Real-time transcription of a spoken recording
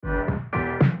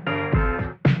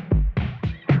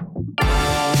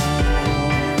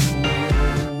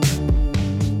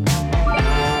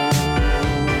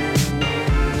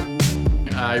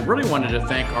really wanted to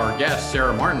thank our guest,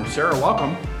 Sarah Martin. Sarah,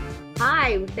 welcome.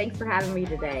 Hi, thanks for having me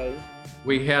today.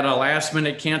 We had a last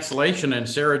minute cancellation and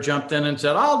Sarah jumped in and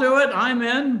said, I'll do it, I'm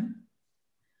in.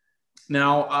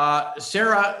 Now,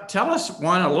 Sarah, tell us a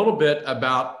little bit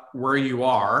about where you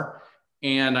are.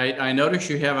 And I notice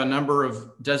you have a number of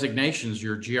designations,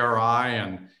 your GRI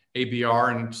and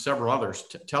ABR and several others.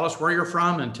 Tell us where you're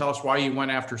from and tell us why you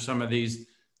went after some of these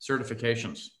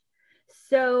certifications.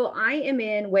 So I am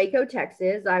in Waco,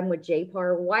 Texas. I'm with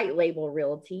JPAR White Label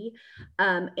Realty.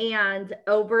 And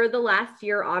over the last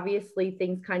year, obviously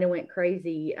things kind of went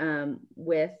crazy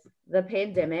with the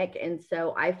pandemic. And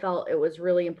so I felt it was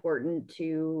really important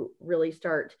to really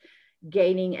start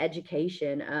gaining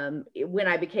education. When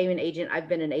I became an agent, I've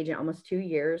been an agent almost 2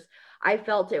 years. I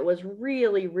felt it was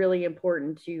really, really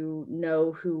important to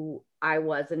know who I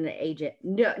was as an agent,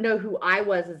 know who I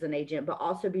was as an agent, but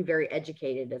also be very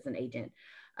educated as an agent,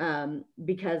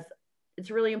 because it's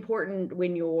really important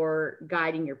when you're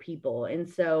guiding your people. And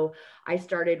so I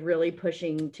started really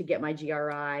pushing to get my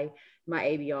GRI, my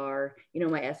ABR,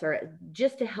 my SR,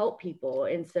 just to help people.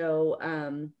 And so,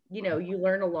 you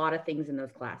learn a lot of things in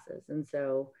those classes. And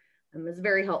so it's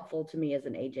very helpful to me as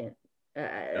an agent,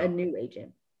 a new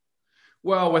agent.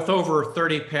 Well, with over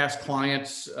 30 past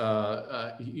clients,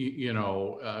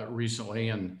 recently,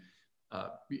 and,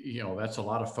 that's a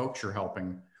lot of folks you're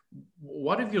helping.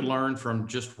 What have you learned from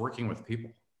just working with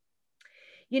people?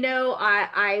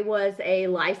 I was a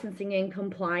licensing and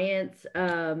compliance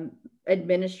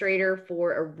administrator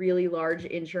for a really large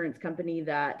insurance company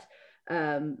that,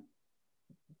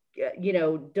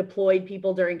 deployed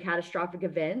people during catastrophic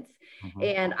events. Mm-hmm.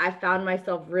 And I found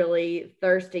myself really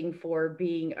thirsting for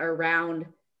being around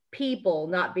people,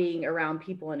 not being around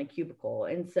people in a cubicle.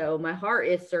 And so my heart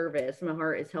is service. My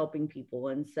heart is helping people.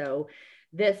 And so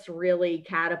this really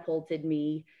catapulted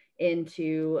me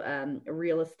into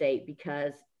real estate,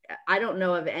 because I don't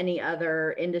know of any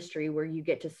other industry where you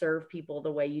get to serve people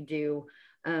the way you do,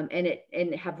 and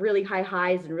have really high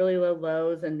highs and really low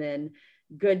lows, and then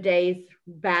good days,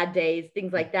 bad days,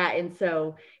 things like that. And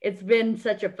so it's been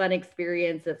such a fun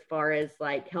experience as far as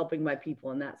like helping my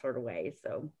people in that sort of way.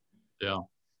 So yeah.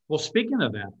 Well, speaking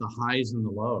of that, the highs and the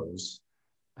lows,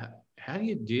 how do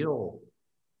you deal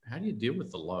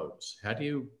with the lows? How do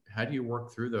you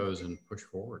work through those and push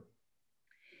forward?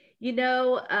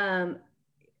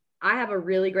 I have a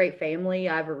really great family.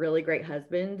 I have a really great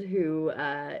husband who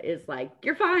is like,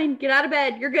 you're fine, get out of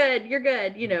bed, you're good,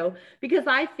 because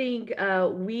I think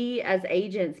we as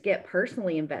agents get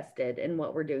personally invested in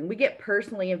what we're doing. We get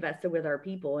personally invested with our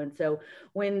people. And so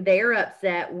when they're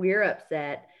upset, we're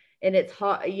upset. And it's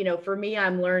hard, for me,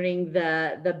 I'm learning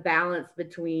the balance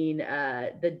between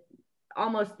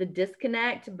almost the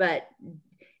disconnect, but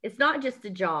it's not just a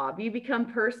job. You become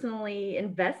personally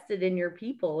invested in your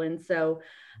people. And so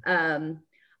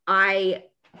I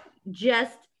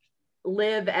just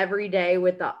live every day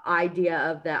with the idea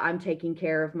of that I'm taking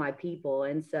care of my people.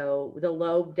 And so the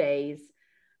low days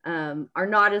are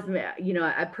not as many,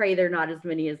 I pray they're not as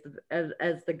many as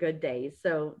the good days.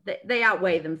 So they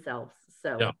outweigh themselves.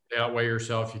 So yeah, they outweigh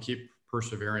yourself. You keep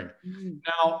persevering. Mm-hmm.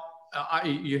 Now,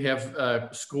 you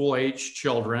have school-age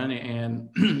children,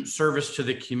 and service to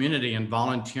the community and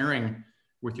volunteering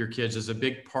with your kids is a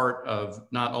big part of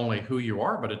not only who you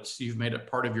are, but you've made it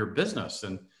part of your business.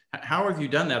 And how have you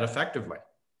done that effectively?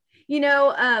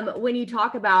 When you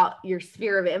talk about your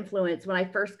sphere of influence, when I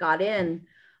first got in,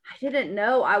 I didn't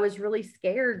know. I was really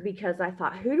scared because I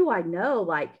thought, who do I know?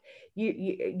 Like,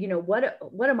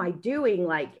 what am I doing?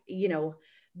 Like,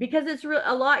 because it's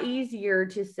a lot easier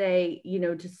to say,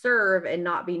 to serve and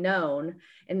not be known.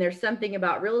 And there's something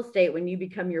about real estate when you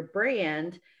become your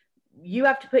brand, you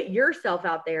have to put yourself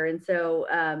out there. And so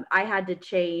I had to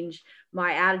change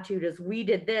my attitude as we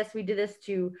did this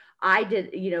to, I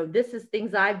did, this is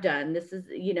things I've done. This is,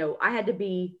 I had to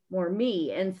be more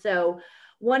me. And so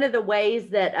one of the ways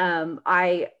that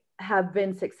I have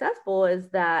been successful is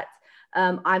that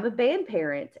I'm a band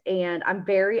parent, and I'm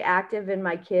very active in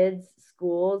my kids'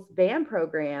 school's band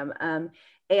program.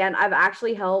 And I've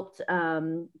actually helped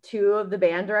 2 of the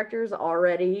band directors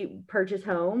already purchase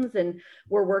homes, and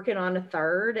we're working on a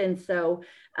 3rd. And so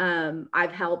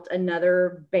I've helped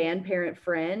another band parent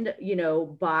friend,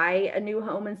 buy a new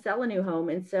home and sell a new home.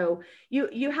 And so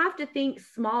you have to think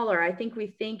smaller. I think we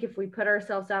think if we put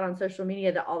ourselves out on social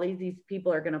media that all these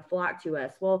people are going to flock to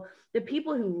us. Well, the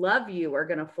people who love you are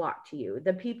going to flock to you.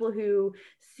 The people who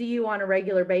see you on a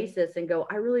regular basis and go,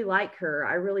 I really like her,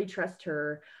 I really trust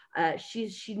her.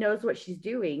 She knows what she's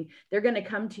doing. They're going to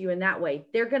come to you in that way.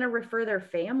 They're going to refer their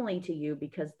family to you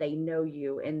because they know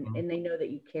you and they know that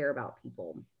you care about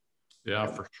people. Yeah,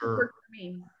 for sure. For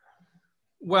me.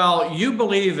 Well, you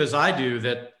believe, as I do,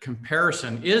 that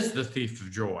comparison is the thief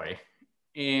of joy.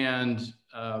 And,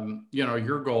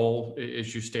 your goal,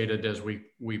 as you stated as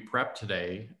we prep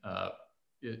today,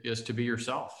 is to be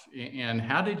yourself. And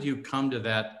how did you come to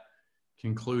that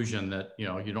conclusion that,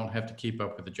 you don't have to keep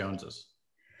up with the Joneses?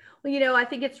 Well, I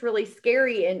think it's really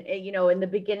scary. And, in the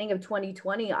beginning of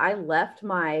 2020, I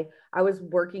was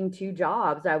working two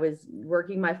jobs. I was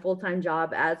working my full-time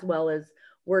job as well as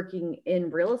working in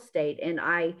real estate. And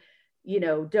I,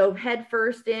 dove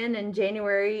headfirst in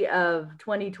January of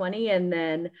 2020. And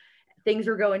then things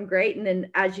were going great. And then,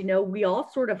 as you know, we all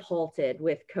sort of halted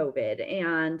with COVID,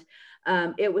 and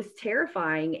it was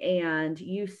terrifying. And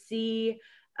you see,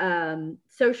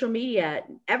 social media,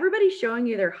 everybody's showing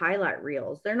you their highlight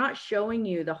reels. They're not showing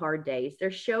you the hard days.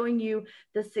 They're showing you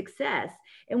the success.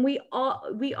 And we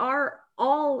are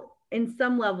all in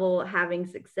some level having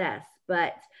success,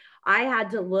 but I had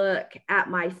to look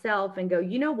at myself and go,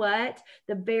 you know what?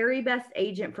 The very best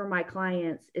agent for my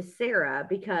clients is Sarah,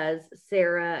 because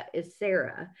Sarah is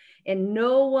Sarah, and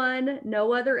no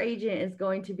other agent is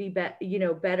going to be,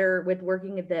 better with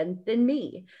working than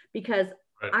me, because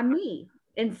Right. I'm me.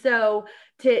 And so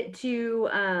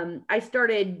I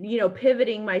started,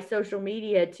 pivoting my social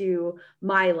media to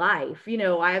my life.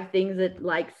 I have things that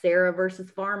like Sarah versus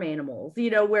farm animals,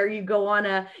 where you go on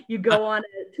a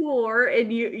tour, and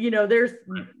there's,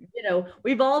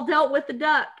 we've all dealt with the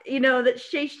duck, that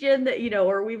chased you, that,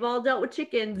 or we've all dealt with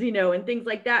chickens, and things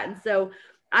like that. And so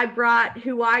I brought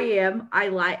who I am.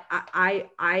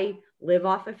 I live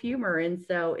off of humor. And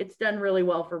so it's done really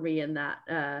well for me in that,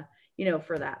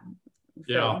 for that.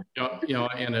 Yeah,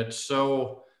 and it's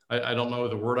so, I don't know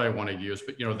the word I want to use,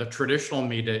 but the traditional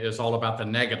media is all about the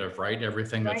negative, right?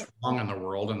 Everything that's wrong in the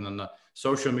world. And then the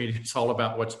social media is all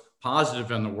about what's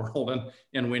positive in the world.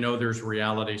 And we know there's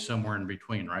reality somewhere in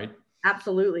between, right?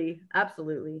 Absolutely.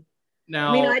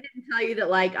 Now, I mean, I didn't tell you that,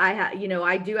 like,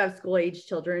 I do have school age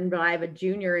children, but I have a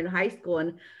junior in high school.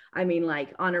 And I mean,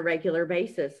 like, on a regular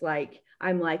basis, like,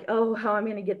 I'm like, oh, how I'm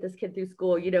going to get this kid through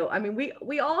school. I mean,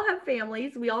 we all have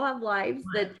families, we all have lives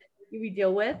that we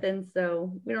deal with. And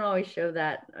so we don't always show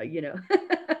that,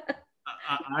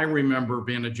 I remember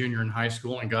being a junior in high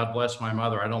school, and God bless my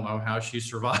mother. I don't know how she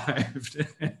survived.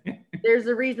 There's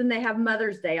a reason they have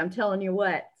Mother's Day. I'm telling you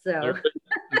what. So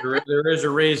there is a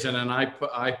reason. And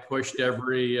I pushed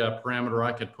every parameter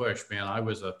I could push, man. I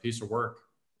was a piece of work.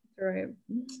 Right.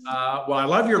 Well, I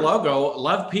love your logo.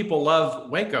 Love people,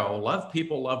 love Waco. Love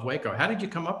people, love Waco. How did you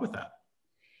come up with that?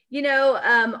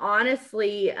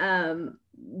 Honestly,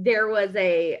 there was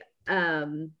a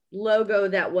logo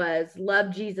that was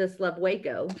Love Jesus, Love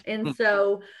Waco. And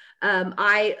so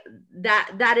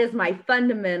that is my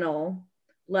fundamental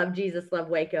Love Jesus, Love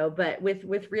Waco. But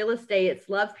with real estate, it's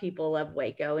Love people, love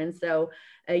Waco. And so,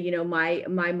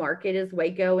 my market is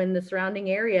Waco and the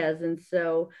surrounding areas. And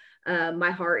so my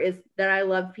heart is that I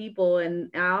love people, and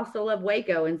I also love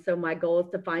Waco. And so my goal is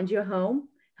to find you a home,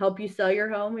 help you sell your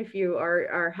home if you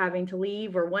are having to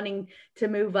leave or wanting to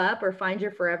move up, or find your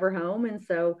forever home. And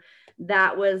so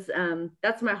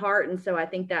that's my heart. And so I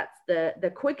think that's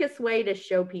the quickest way to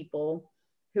show people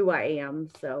who I am.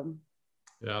 So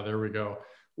yeah, there we go.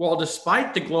 Well,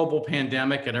 despite the global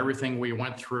pandemic and everything we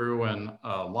went through, and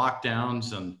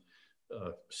lockdowns and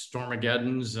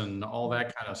Stormageddons and all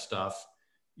that kind of stuff,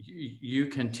 you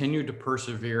continue to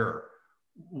persevere.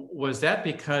 Was that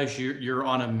because you're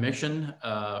on a mission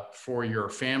for your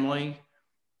family,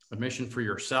 a mission for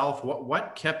yourself?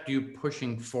 What kept you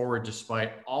pushing forward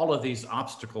despite all of these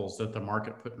obstacles that the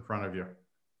market put in front of you?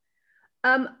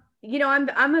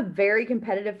 I'm a very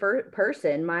competitive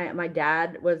person. My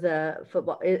dad was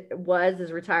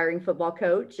is retiring football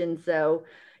coach. And so,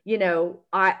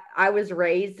 I was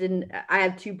raised, and I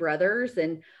have two brothers,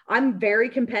 and I'm very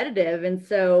competitive. And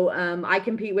so I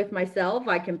compete with myself.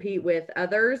 I compete with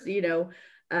others.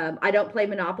 I don't play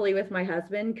Monopoly with my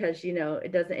husband because,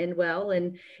 it doesn't end well.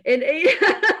 And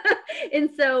and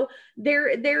so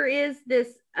there is this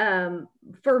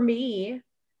for me,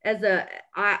 as a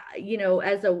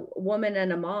woman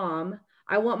and a mom,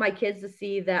 I want my kids to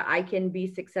see that I can be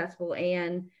successful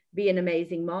and be an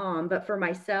amazing mom. But for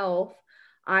myself,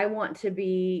 I want to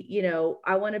be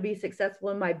successful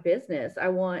in my business. I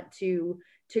want to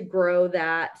grow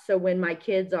that. So when my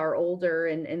kids are older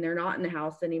and they're not in the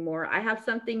house anymore, I have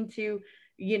something to,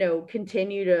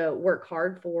 continue to work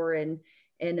hard for and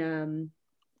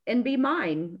be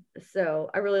mine. So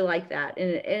I really like that.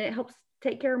 And it helps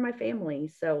take care of my family.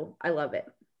 So I love it.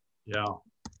 Yeah.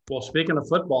 Well, speaking of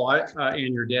football,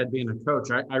 and your dad being a coach,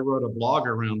 I wrote a blog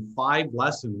around 5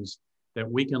 lessons that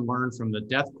we can learn from the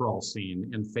death crawl scene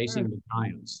in Facing the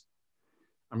Giants.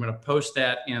 I'm going to post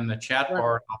that in the chat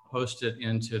bar. I'll post it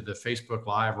into the Facebook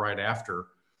Live right after.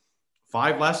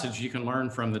 5 lessons you can learn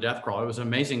from the death crawl. It was an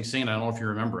amazing scene. I don't know if you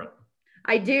remember it.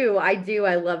 I do.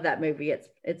 I love that movie.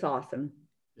 It's awesome.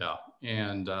 Yeah.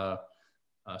 And so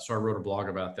I wrote a blog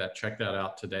about that. Check that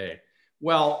out today.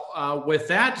 Well, with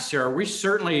that, Sarah, we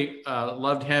certainly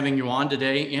loved having you on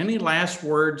today. Any last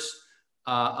words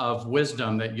of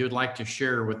wisdom that you'd like to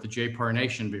share with the JPAR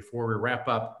Nation before we wrap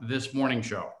up this morning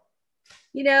show?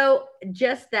 You know,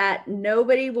 just that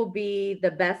nobody will be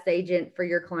the best agent for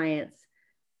your clients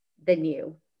than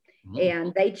you.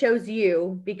 And they chose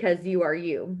you because you are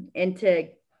you. And to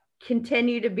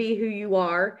continue to be who you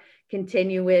are,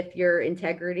 continue with your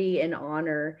integrity and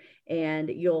honor, and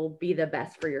you'll be the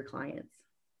best for your clients.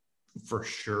 For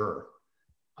sure.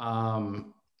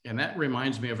 And that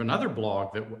reminds me of another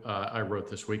blog that I wrote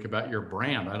this week about your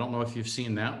brand. I don't know if you've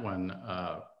seen that one,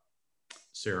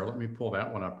 Sarah. Let me pull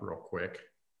that one up real quick.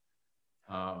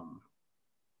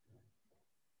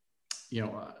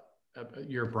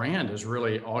 Your brand is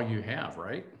really all you have,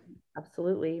 right?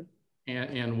 Absolutely.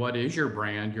 And what is your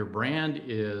brand? Your brand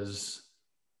is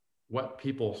what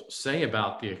people say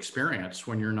about the experience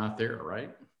when you're not there,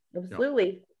 right?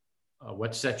 Absolutely.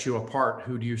 What sets you apart?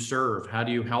 Who do you serve? How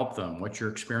do you help them? What's your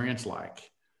experience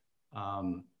like?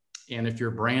 And if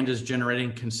your brand is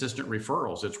generating consistent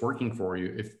referrals, it's working for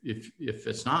you. If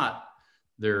it's not,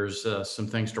 there's some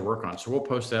things to work on. So we'll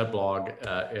post that blog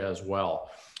as well.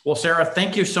 Well, Sarah,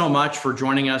 thank you so much for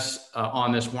joining us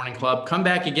on this morning club. Come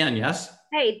back again, yes?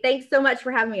 Hey, thanks so much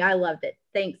for having me. I loved it.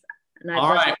 Thanks.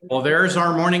 All right. Well, there's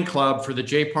our morning club for the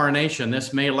JPAR Nation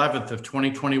this May 11th of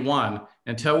 2021.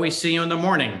 Until we see you in the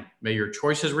morning, may your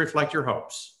choices reflect your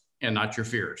hopes and not your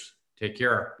fears. Take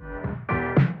care.